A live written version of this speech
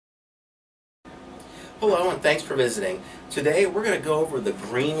Hello and thanks for visiting. Today we're going to go over the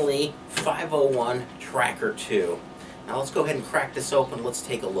Greenlee 501 Tracker 2. Now let's go ahead and crack this open. Let's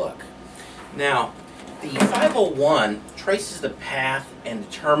take a look. Now the 501 traces the path and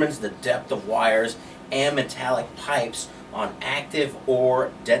determines the depth of wires and metallic pipes on active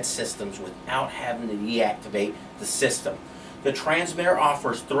or dead systems without having to deactivate the system. The transmitter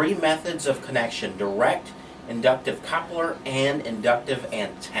offers three methods of connection: direct, inductive coupler, and inductive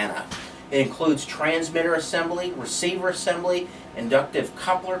antenna. It includes transmitter assembly, receiver assembly, inductive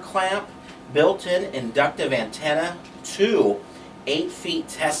coupler clamp, built-in inductive antenna, two 8-feet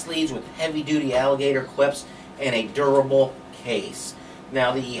test leads with heavy-duty alligator clips, and a durable case.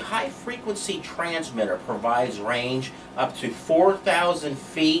 Now the high-frequency transmitter provides range up to 4,000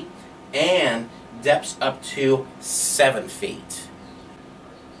 feet and depths up to 7 feet.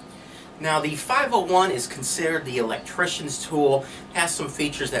 Now the 501 is considered the electrician's tool. It has some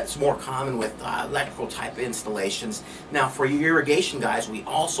features that's more common with electrical type installations. Now for your irrigation guys, we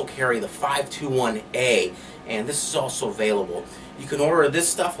also carry the 521A, and this is also available. You can order this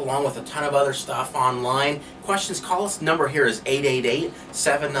stuff along with a ton of other stuff online. Questions, call us. Number here is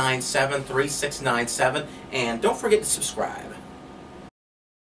 888-797-3697, and don't forget to subscribe.